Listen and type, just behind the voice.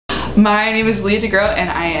My name is Leah DeGroat and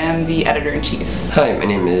I am the editor-in-chief. Hi, my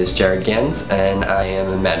name is Jared Gans and I am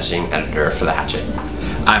a managing editor for the Hatchet.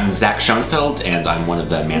 I'm Zach Schoenfeld and I'm one of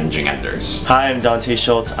the managing editors. Hi, I'm Dante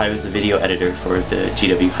Schultz. I was the video editor for the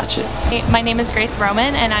GW Hatchet. My name is Grace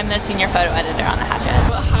Roman and I'm the senior photo editor on the Hatchet.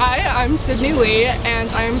 Hi, I'm Sydney Lee and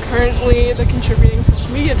I am currently the contributing social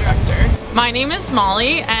media director. My name is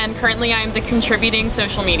Molly and currently I'm the contributing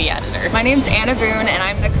social media editor. My name's Anna Boone and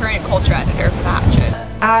I'm the current culture editor for the Hatchet.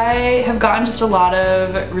 I have gotten just a lot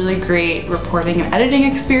of really great reporting and editing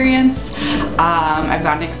experience. I've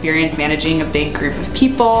gotten experience managing a big group of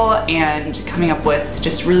people and coming up with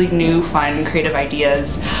just really new, fun, creative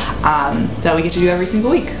ideas that we get to do every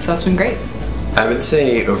single week. So it's been great. I would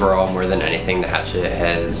say overall, more than anything, the Hatchet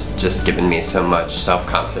has just given me so much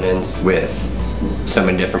self-confidence with so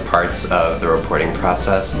many different parts of the reporting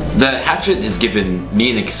process. The Hatchet has given me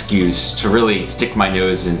an excuse to really stick my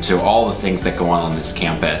nose into all the things that go on this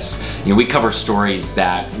campus. You know, we cover stories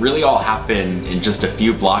that really all happen in just a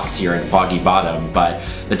few blocks here in Foggy Bottom, but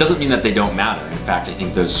that doesn't mean that they don't matter. In fact, I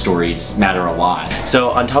think those stories matter a lot.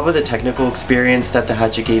 So on top of the technical experience that the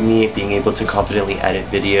Hatchet gave me, being able to confidently edit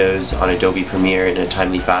videos on Adobe Premiere in a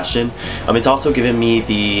timely fashion, it's also given me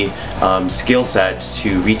the skill set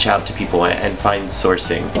to reach out to people and find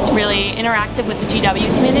sourcing. It's really interactive with the GW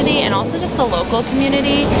community and also just the local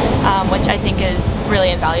community, which I think is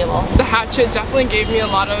really invaluable. The Hatchet definitely gave me a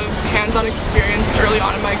lot of hands-on experience early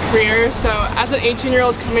on in my career, so as an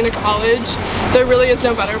 18-year-old coming to college, there really is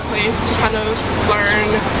no better place to kind of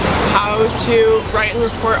learn how to write and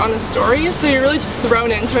report on a story, so you're really just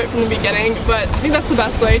thrown into it from the beginning, but I think that's the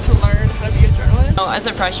best way to learn how to be a journalist. As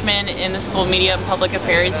a freshman in the School of Media and Public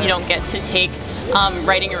Affairs, you don't get to take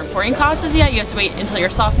writing and reporting classes yet. You have to wait until your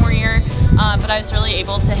sophomore year, but I was really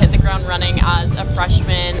able to hit the ground running as a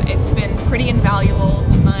freshman. It's been pretty invaluable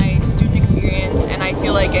to my student experience and I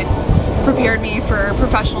feel like it's prepared me for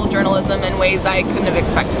professional journalism in ways I couldn't have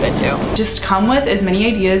expected it to. Just come with as many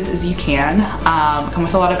ideas as you can, come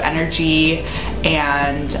with a lot of energy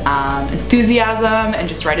and enthusiasm, and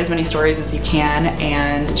just write as many stories as you can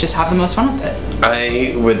and just have the most fun with it.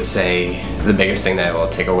 I would say the biggest thing that I will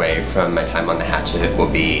take away from my time on the Hatchet will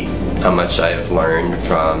be how much I've learned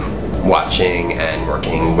from watching and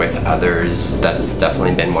working with others. That's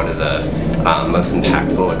definitely been one of the most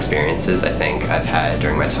impactful experiences I think I've had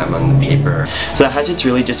during my time on the paper. So the Hatchet's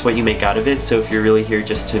really just what you make out of it, so if you're really here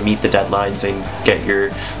just to meet the deadlines and get your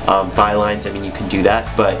bylines, I mean, you can do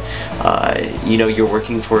that, but you know, you're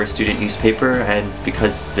working for a student newspaper, and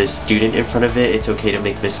because there's student in front of it, it's okay to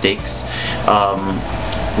make mistakes.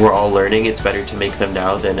 We're all learning. It's better to make them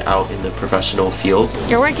now than out in the professional field.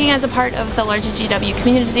 You're working as a part of the larger GW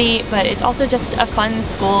community, but it's also just a fun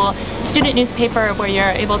school student newspaper where you're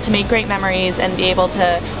able to make great memories and be able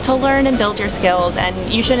to learn and build your skills,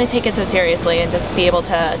 and you shouldn't take it so seriously and just be able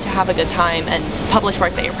to have a good time and publish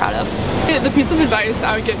work that you're proud of. The piece of advice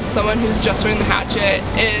I would give to someone who's just joining the Hatchet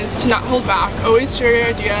is to not hold back. Always share your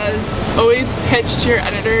ideas, always pitch to your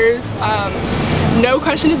editors. No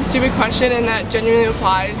question is a stupid question, and that genuinely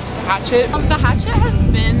applies to the Hatchet. The Hatchet has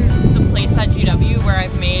been the place at GW where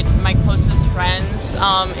I've made my closest friends.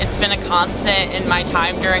 It's been a constant in my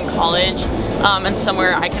time during college and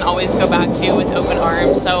somewhere I can always go back to with open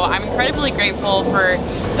arms. So I'm incredibly grateful for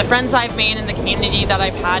the friends I've made in the community that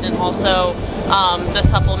I've had, and also the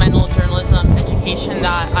supplemental journalism education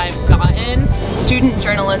that I've gotten. Student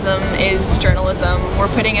journalism is journalism. We're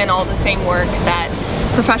putting in all the same work that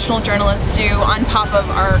professional journalists do on top of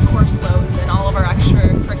our course loads and all of our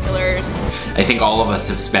extracurriculars. I think all of us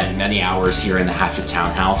have spent many hours here in the Hatchet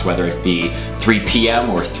Townhouse, whether it be 3 p.m.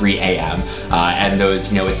 or 3 a.m. And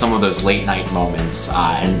those, you know, it's some of those late night moments,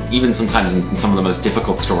 and even sometimes in some of the most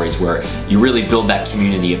difficult stories where you really build that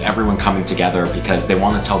community of everyone coming together because they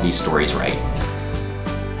want to tell these stories right.